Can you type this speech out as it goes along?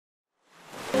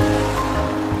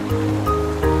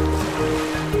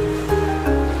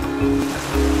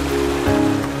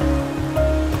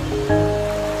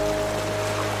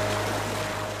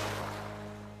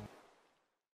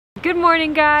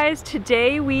morning, guys.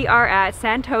 Today we are at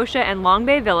Santosha and Long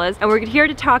Bay Villas, and we're here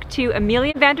to talk to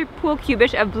Amelia Vanterpool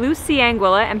Kubisch of Blue Sea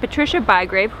Anguilla and Patricia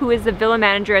Bygrave, who is the villa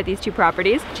manager at these two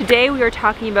properties. Today we are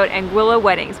talking about Anguilla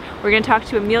weddings. We're going to talk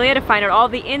to Amelia to find out all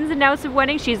the ins and outs of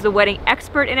weddings. She's the wedding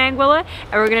expert in Anguilla,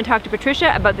 and we're going to talk to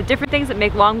Patricia about the different things that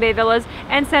make Long Bay Villas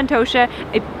and Santosha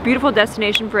a beautiful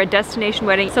destination for a destination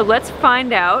wedding. So let's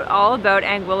find out all about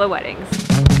Anguilla weddings.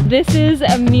 This is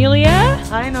Amelia.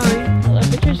 Hi, Nori. Hello,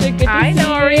 Patricia. Good to see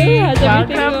Nori. you. How's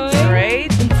everything going? Great.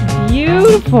 It's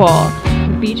beautiful.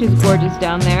 The beach is gorgeous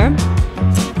down there.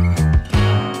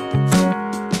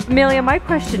 Amelia, my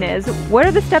question is, what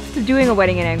are the steps to doing a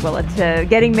wedding in Anguilla, to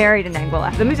getting married in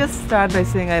Anguilla? Let me just start by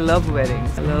saying I love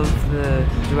weddings. I love the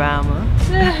drama.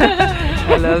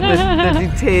 I love the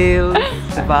details,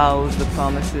 the vows, the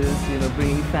promises, you know,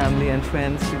 bringing family and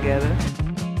friends together.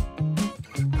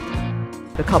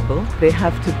 The couple, they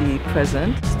have to be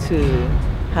present to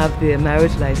have their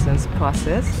marriage license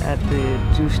processed at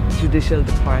the judicial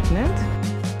department.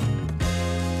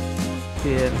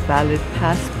 Their valid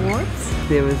passports.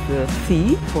 There is the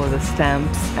fee for the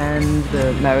stamps and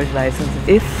the marriage license.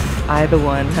 If either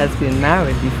one has been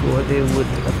married before, they would,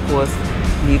 of course,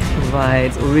 need to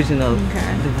provide original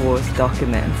divorce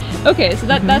documents. Okay, so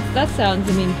that sounds,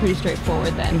 I mean, pretty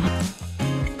straightforward then.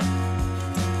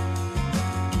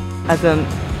 As I'm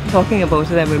talking about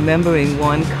it, I'm remembering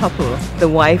one couple. The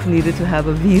wife needed to have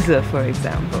a visa, for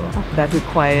example. That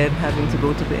required having to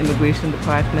go to the immigration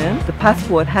department. The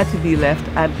passport had to be left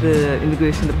at the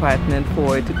immigration department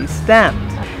for it to be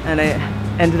stamped. And I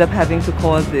ended up having to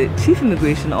call the chief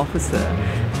immigration officer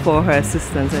for her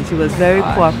assistance, and she was very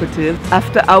cooperative.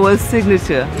 After our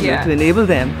signature, you know, to enable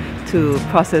them to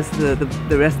process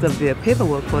the rest of their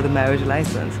paperwork for the marriage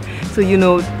license. So, you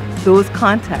know, those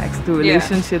contacts, the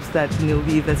relationships that, you know,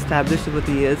 we've established over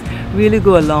the years really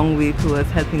go a long way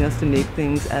towards helping us to make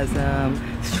things as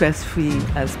stress-free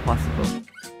as possible.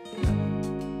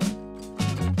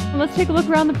 Let's take a look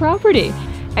around the property.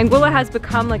 Anguilla has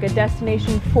become like a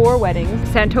destination for weddings.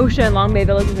 Santosha and Long Bay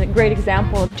Villas is a great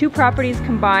example. Two properties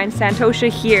combined, Santosha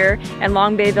here and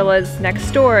Long Bay Villas next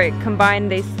door.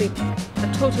 Combined, they sleep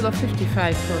a total of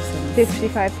 55 persons.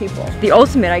 55 people. The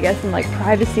ultimate, I guess, in like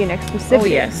privacy and exclusivity. Oh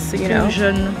yes,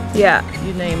 seclusion,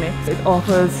 you name it. It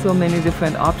offers so many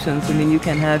different options. I mean, you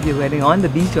can have your wedding on the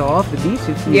beach or off the beach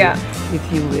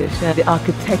if you wish. And the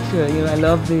architecture, you know, I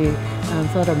love the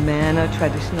sort of manor,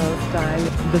 traditional style,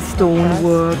 the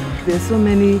stonework. There's so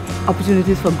many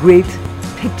opportunities for great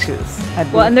pictures.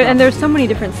 And there's so many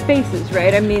different spaces,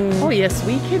 right? I mean, oh yes,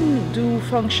 we can do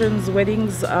functions,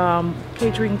 weddings,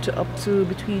 catering to up to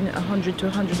between 100 to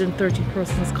 130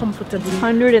 persons comfortably.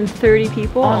 130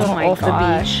 people? Off the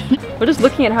beach. We're just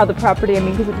looking at how the property, I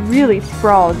mean, because it really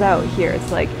sprawls out here.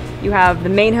 It's like you have the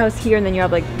main house here, and then you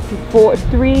have like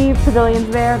three pavilions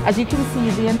there. As you can see,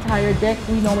 the entire deck,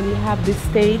 we normally have this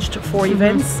staged for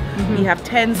events. We have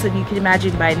tents, and you can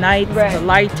imagine by night, the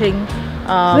lighting.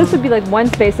 So this would be like one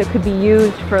space that could be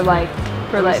used for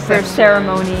for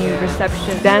ceremony,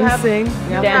 reception, dancing.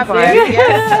 Yes, we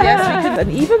can.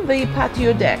 And even the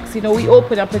patio decks, you know, we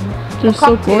open up and they're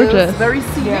so gorgeous, very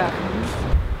scenic.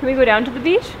 Can we go down to the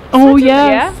beach? Oh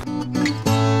yes.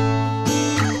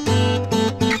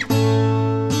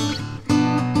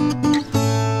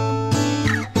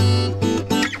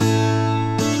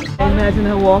 Imagine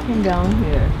her walking down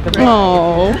here.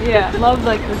 Oh, yeah, love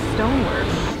like the stonework.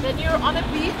 Then you're on a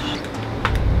beach.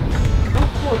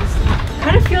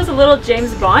 Kind of feels a little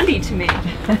James Bondy to me.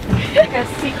 Like a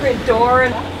secret door.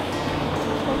 And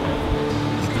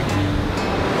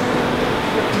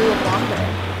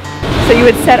so you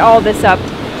would set all this up?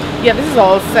 Yeah, this is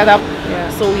all set up.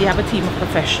 So we have a team of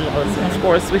professionals. And of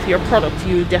course, with your product,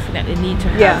 you definitely need to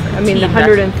have I mean, the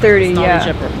 130,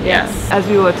 Yes. As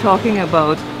we were talking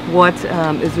about what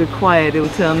is required in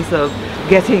terms of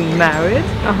getting married,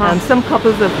 some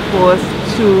couples, of course,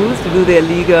 choose to do their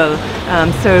legal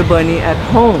ceremony at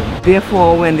home.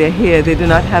 Therefore, when they're here, they do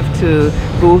not have to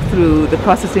go through the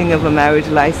processing of a marriage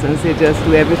license. They just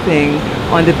do everything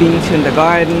on the beach, in the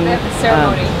garden. They have the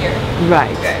ceremony here.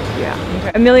 Right. Okay.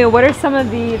 Amelia, what are some of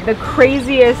the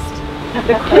craziest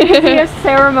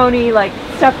ceremony, like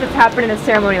stuff that's happened in a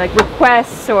ceremony, like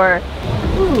requests or?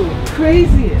 Ooh,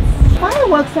 craziest.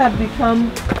 Fireworks have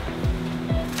become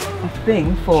a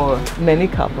thing for many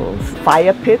couples.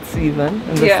 Fire pits, even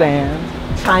in the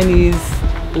sand. Chinese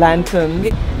lanterns.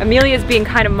 Amelia's being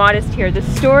kind of modest here. The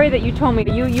story that you told me,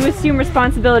 you assume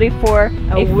responsibility for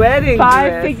a wedding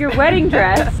five-figure wedding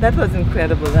dress. That was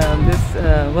incredible. This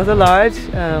was a large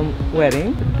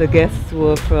wedding. The guests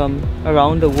were from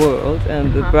around the world,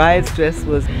 and the bride's dress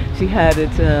was, she had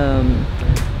it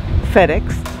FedEx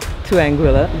to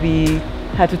Anguilla. We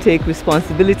had to take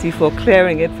responsibility for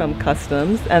clearing it from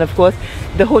customs, and of course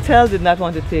the hotel did not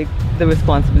want to take the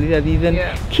responsibility of even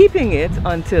keeping it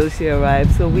until she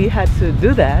arrived, so we had to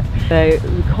do that. I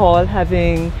recall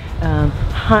having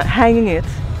hanging it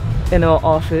in our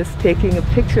office, taking a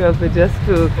picture of it just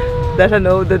to let her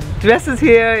know the dress is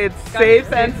here, it's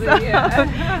safe and stuff.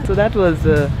 Yeah. So that was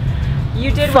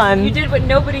fun. You did what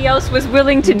nobody else was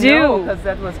willing to do. Because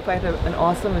that was quite an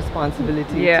awesome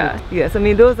responsibility. Yeah. Yes, I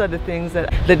mean those are the things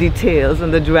that the details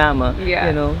and the drama. Yeah.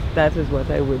 You know, that is what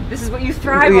I would. This is what you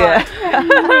thrive on.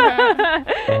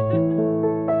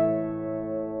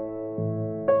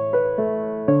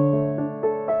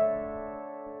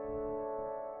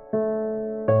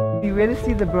 You really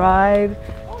see the bride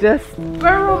just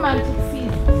very romantic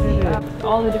scene.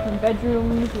 All the different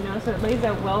bedrooms, you know, so it lays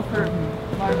out well for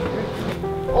large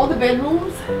groups. All the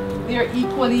bedrooms, they're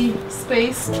equally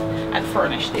spaced and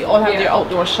furnished. They all have their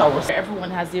outdoor showers. Everyone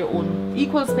has their own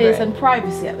equal space and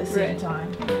privacy at the same time.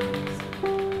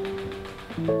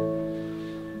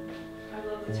 I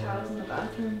love the tiles in the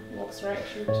bathroom. Walks right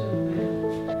through to the bed.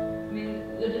 I mean,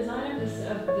 the design of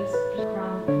this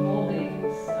crown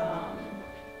moldings,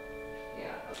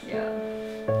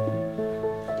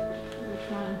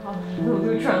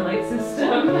 Lutron light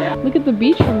system. Look at the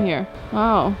beach from here.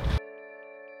 Wow.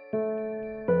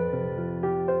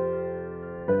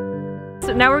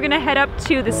 So now we're gonna head up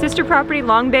to the sister property,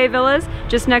 Long Bay Villas,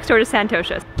 just next door to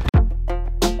Santosha.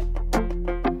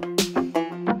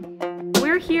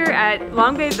 We're here at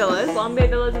Long Bay Villas. Long Bay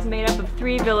Villas is made up of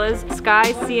 3 villas,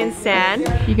 sky, sea, and sand.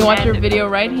 You can watch your video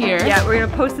right here. Yeah, we're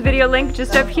gonna post the video link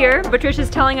just up here. Patricia's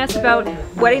telling us about a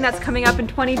wedding that's coming up in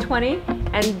 2020.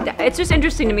 And it's just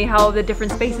interesting to me how the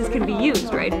different spaces can be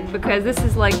used, right? Because this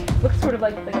is like, looks sort of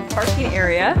like a parking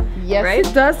area. Yes, right?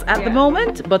 It does at the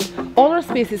moment, but all our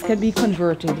spaces can be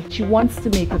converted. She wants to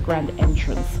make a grand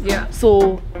entrance. Yeah.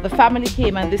 So the family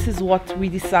came and this is what we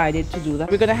decided to do.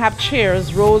 That we're gonna have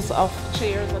chairs, rows of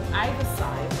chairs on either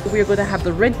side. We're gonna have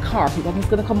the red carpet and it's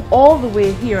gonna come all the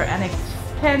way here and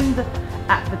extend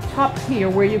at the top here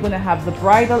where you're gonna have the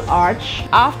bridal arch.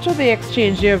 After they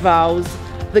exchange their vows,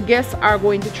 the guests are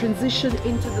going to transition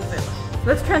into the villa.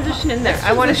 Let's transition in there.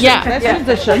 I want to let's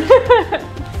transition.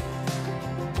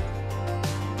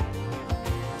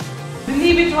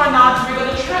 Believe it or not, we're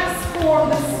going to transform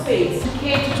the space to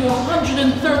cater to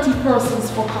 130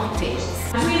 persons for cocktails.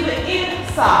 Between the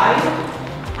inside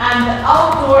and the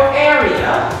outdoor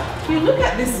area, if you look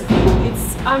at this view,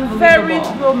 it's very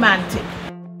romantic.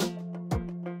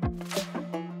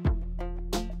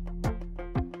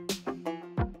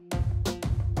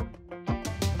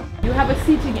 You have a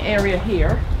seating area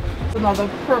here. It's another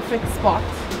perfect spot.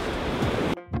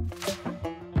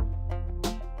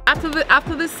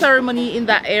 After the ceremony in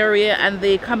that area and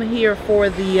they come here for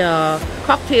the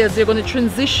cocktails, they're going to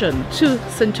transition to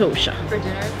Santosha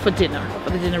for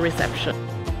the dinner reception.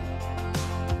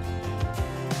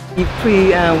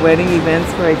 Pre-wedding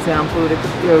events, for example, there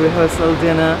could be a rehearsal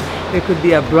dinner, there could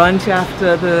be a brunch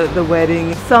after the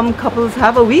wedding. Some couples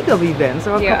have a week of events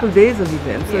or a couple days of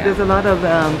events, so there's a lot of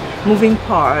moving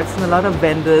parts and a lot of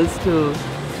vendors to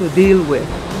deal with.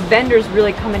 Vendors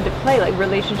really come into play, like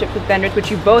relationships with vendors, which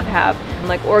you both have, and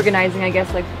like organizing, I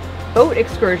guess, like boat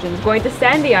excursions, going to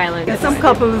Sandy Island. Some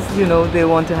couples, you know, they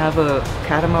want to have a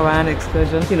catamaran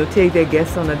excursion, you know, take their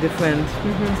guests on a different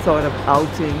sort of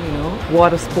outing, you know,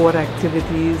 water sport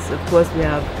activities. Of course, we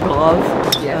have golf,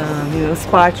 you know,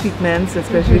 spa treatments,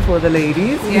 especially for the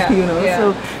ladies, you know,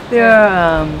 so there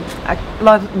are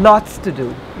lots to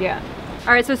do. Yeah.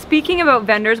 All right, so speaking about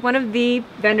vendors, one of the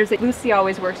vendors that Lucy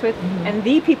always works with, and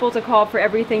the people to call for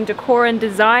everything decor and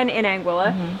design in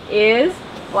Anguilla is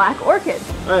Black Orchid.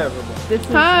 Hi everybody. This is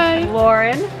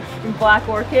Lauren from Black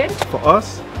Orchid. For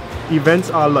us, events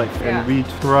are life, and we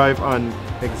thrive on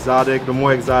exotic. The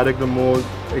more exotic, the more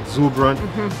exuberant,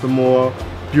 the more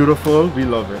beautiful. We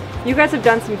love it. You guys have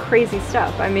done some crazy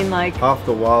stuff. I mean, like off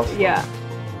the wall stuff. Yeah.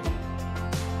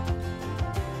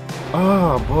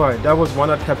 Oh boy, that was one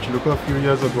at Capture a few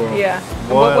years ago. Yeah.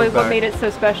 What made it so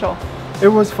special? It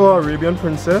was for Arabian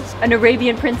Princess. An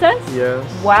Arabian Princess? Yes.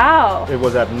 Wow. It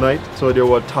was at night, so there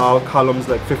were tall columns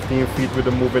like 15 feet with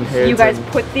the moving heads. You guys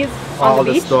put these on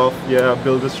the beach? All the stuff,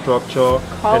 build the structure.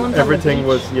 Columns and everything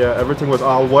was, everything was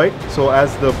all white. So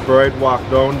as the bride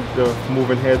walked down, the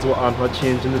moving heads were on her,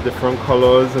 changing the different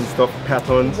colors and stuff,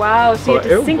 patterns. Wow, so you had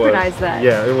to synchronize that.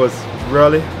 Yeah, it was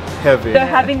really heavy. So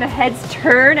having the heads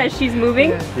turn as she's moving?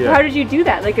 Yeah. How did you do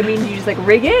that? Like, I mean, you just like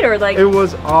rig it or like? It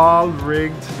was all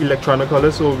rigged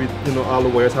electronically, so we, you know, all the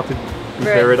wires have to We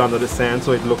buried under the sand,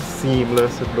 so it looked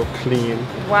seamless, it looked clean.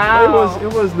 Wow.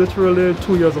 It was literally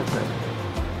 2 years of time.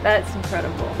 That's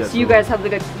incredible. Yes, so you guys have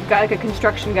like a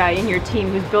construction guy in your team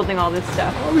who's building all this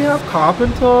stuff. Oh, we have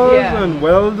carpenters and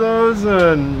welders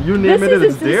and you name it,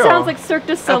 it's there. This sounds like Cirque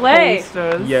du Soleil.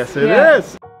 Yes, it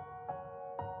is.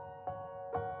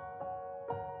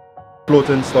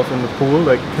 Floating stuff in the pool,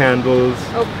 like candles,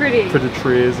 pretty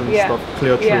trays and stuff,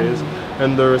 clear trays.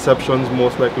 And the receptions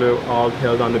most likely all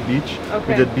held on the beach.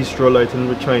 We did bistro lighting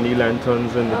with Chinese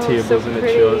lanterns and the tables and the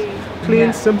chairs.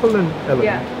 Clean, simple and elegant.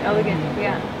 Yeah, elegant,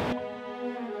 yeah.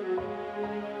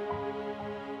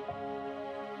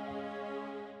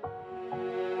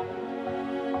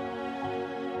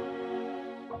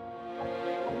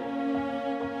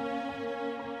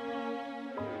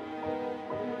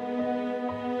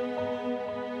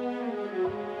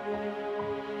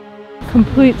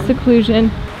 Complete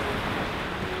seclusion.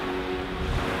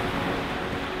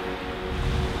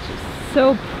 Just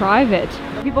so private.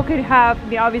 People could have, I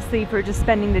mean, obviously for just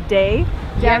spending the day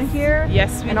down here.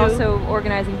 Yes, we and do. also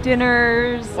organizing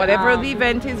dinners. Whatever the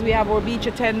event is, we have our beach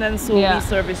attendants, so we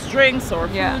service drinks or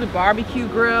food, a barbecue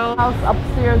grill. House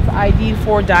upstairs ideal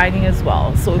for dining as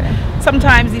well. So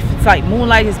sometimes if it's like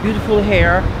moonlight, it's beautiful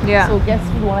here. So guests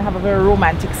would want to have a very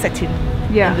romantic setting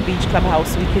in the beach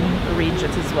clubhouse. We can arrange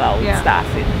it as well with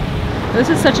staffing. This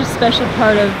is such a special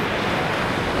part of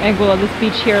Anguilla, this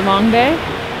beach here, Long Bay.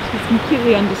 It's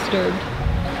completely undisturbed.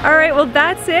 All right, well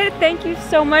that's it. Thank you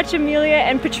so much, Amelia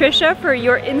and Patricia, for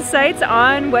your insights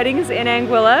on weddings in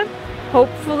Anguilla.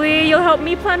 Hopefully you'll help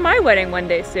me plan my wedding one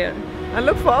day soon. I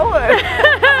look forward.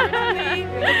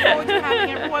 We look forward to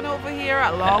having everyone over here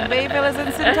at Long Bay Villas in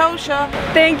Santosha.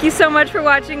 Thank you so much for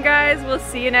watching, guys. We'll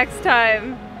see you next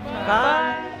time.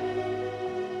 Bye.